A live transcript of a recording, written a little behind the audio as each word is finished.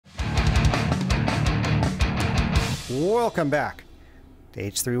Welcome back to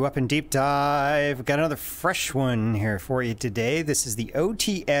H3 Weapon Deep Dive. Got another fresh one here for you today. This is the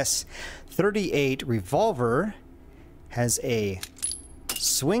OTS-38 revolver. Has a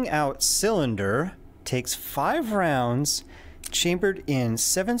swing out cylinder, takes 5 rounds, chambered in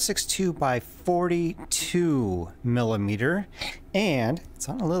 7.62 by 42 millimeter, and it's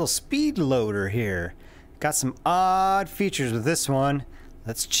on a little speed loader here. Got some odd features with this one.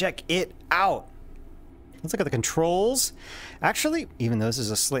 Let's check it out. Let's look at the controls. Actually, even though this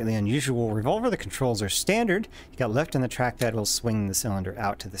is a slightly unusual revolver, the controls are standard. You got left on the trackpad will swing the cylinder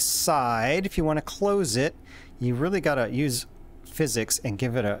out to the side. If you want to close it, you really got to use physics and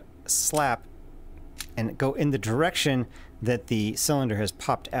give it a slap and go in the direction that the cylinder has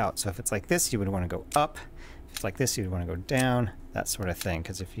popped out. So if it's like this, you would want to go up. If it's like this, you'd want to go down, that sort of thing.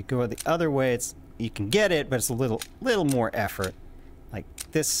 Because if you go the other way, you can get it, but it's a little more effort. Like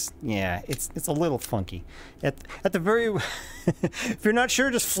this, yeah, it's a little funky. At the very, if you're not sure,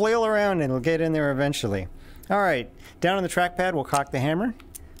 just flail around and it'll get in there eventually. All right, down on the trackpad, we'll cock the hammer,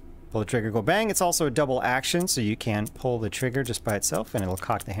 pull the trigger, go bang. It's also a double action, so you can pull the trigger just by itself and it'll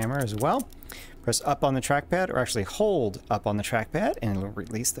cock the hammer as well. Press up on the trackpad, or actually hold up on the trackpad, and it'll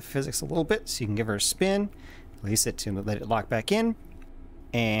release the physics a little bit, so you can give her a spin, release it to let it lock back in.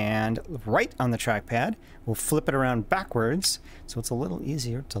 And right on the trackpad, we'll flip it around backwards, so it's a little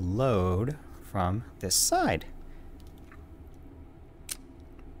easier to load from this side.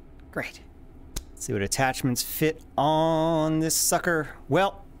 Great. Let's see what attachments fit on this sucker.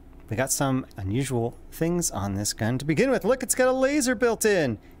 Well, we got some unusual things on this gun. To begin with, look, it's got a laser built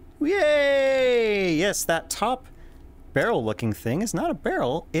in. Yay! Yes, that top barrel looking thing is not a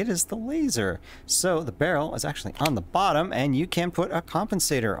barrel, it is the laser. So the barrel is actually on the bottom and you can put a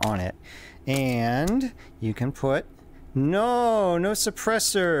compensator on it. And you can put no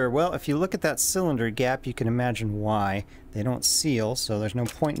suppressor. Well, if you look at that cylinder gap, you can imagine why. They don't seal, so there's no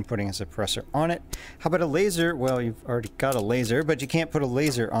point in putting a suppressor on it. How about a laser? Well, you've already got a laser, but you can't put a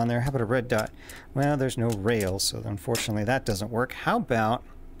laser on there. How about a red dot? Well, there's no rails, so unfortunately that doesn't work. How about,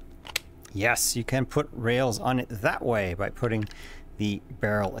 yes, you can put rails on it that way by putting the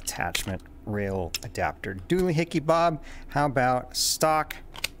barrel attachment rail adapter. Dooley hickey bob. How about stock?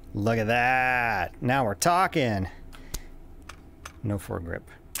 Look at that. Now we're talking. No foregrip.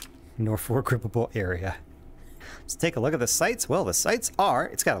 No foregrippable area. Let's take a look at the sights. Well, the sights are,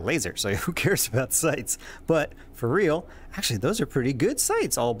 it's got a laser, so who cares about sights? But for real, actually those are pretty good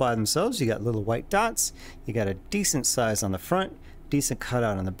sights all by themselves. You got little white dots. You got a decent size on the front. Decent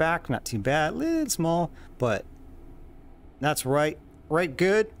cutout on the back, not too bad, little small, but that's right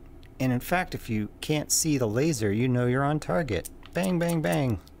good. And in fact, if you can't see the laser, you know you're on target. Bang, bang,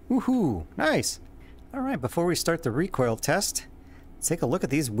 bang. Woohoo, nice. All right, before we start the recoil test, let's take a look at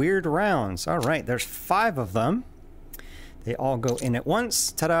these weird rounds. All right, there's 5 of them. They all go in at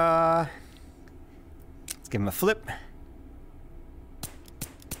once. Ta-da! Let's give them a flip.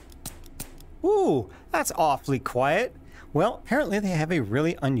 Ooh, that's awfully quiet. Well, apparently they have a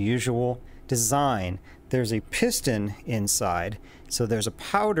really unusual design. There's a piston inside, so there's a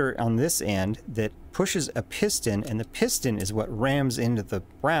powder on this end that pushes a piston, and the piston is what rams into the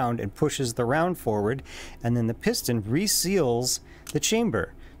round and pushes the round forward, and then the piston reseals the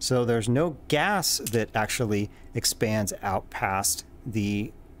chamber. So there's no gas that actually expands out past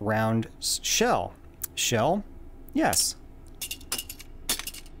the round shell. Shell? Yes.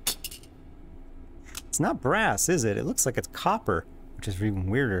 It's not brass, is it? It looks like it's copper, which is even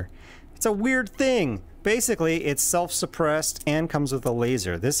weirder. It's a weird thing. Basically, it's self-suppressed and comes with a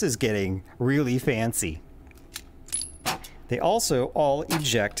laser. This is getting really fancy. They also all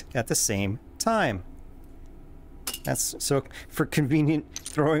eject at the same time. That's so for convenient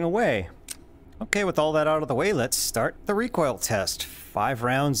throwing away. Okay, with all that out of the way, let's start the recoil test. 5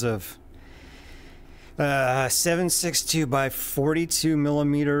 rounds of 7.62 by 42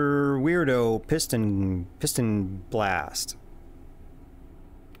 millimeter weirdo piston blast.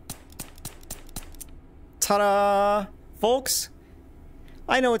 Ta-da! Folks,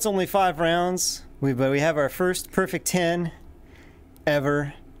 I know it's only 5 rounds, but we have our first perfect 10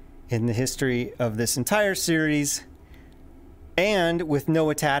 ever in the history of this entire series, and with no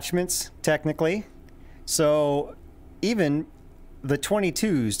attachments, technically. So even the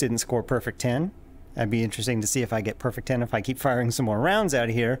 22s didn't score perfect 10. That'd be interesting to see if I get perfect 10 if I keep firing some more rounds out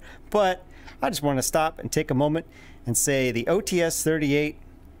of here. But I just want to stop and take a moment and say the OTS-38,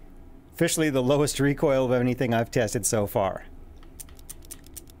 officially the lowest recoil of anything I've tested so far.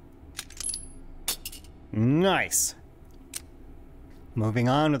 Nice. Moving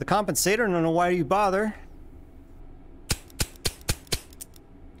on to the compensator. I don't know why you bother.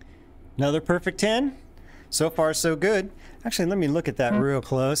 Another perfect 10. So far, so good. Actually, let me look at that real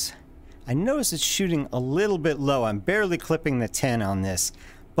close. I notice it's shooting a little bit low. I'm barely clipping the 10 on this,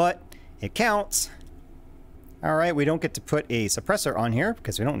 but it counts. All right, we don't get to put a suppressor on here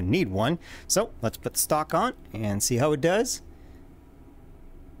because we don't need one. So let's put the stock on and see how it does.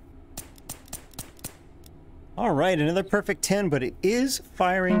 All right, another perfect 10, but it is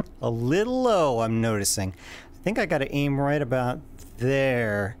firing a little low, I'm noticing. I think I got to aim right about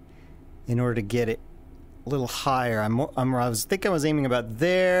there in order to get it a little higher. I think I was aiming about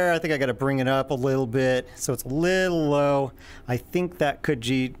there. I think I got to bring it up a little bit so it's a little low. I think that could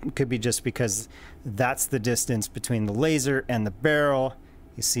be just because that's the distance between the laser and the barrel.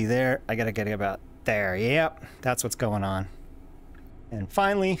 You see there, I got to get it about there. Yep, that's what's going on. And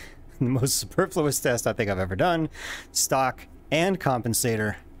finally, the most superfluous test I think I've ever done, stock and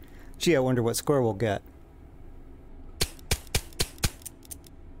compensator. Gee, I wonder what score we'll get.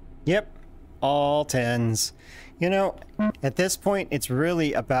 Yep, all 10s. You know, at this point, it's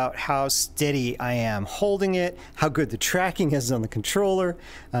really about how steady I am holding it, how good the tracking is on the controller.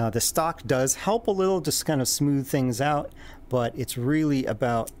 The stock does help a little, just kind of smooth things out, but it's really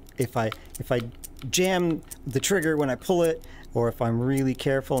about if I jam the trigger when I pull it, or if I'm really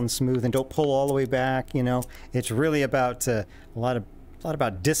careful and smooth and don't pull all the way back, you know, it's really about a lot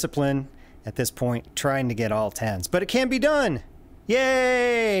about discipline at this point, trying to get all 10s. But it can be done!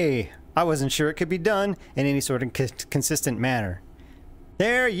 Yay! I wasn't sure it could be done in any sort of consistent manner.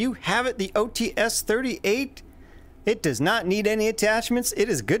 There you have it, the OTS-38. It does not need any attachments. It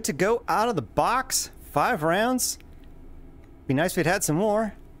is good to go out of the box. 5 rounds. Be nice if it had some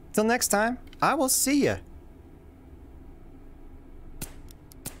more. Till next time, I will see ya.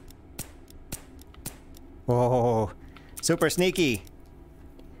 Whoa, super sneaky.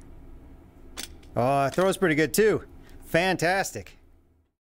 Oh, it throws pretty good too. Fantastic.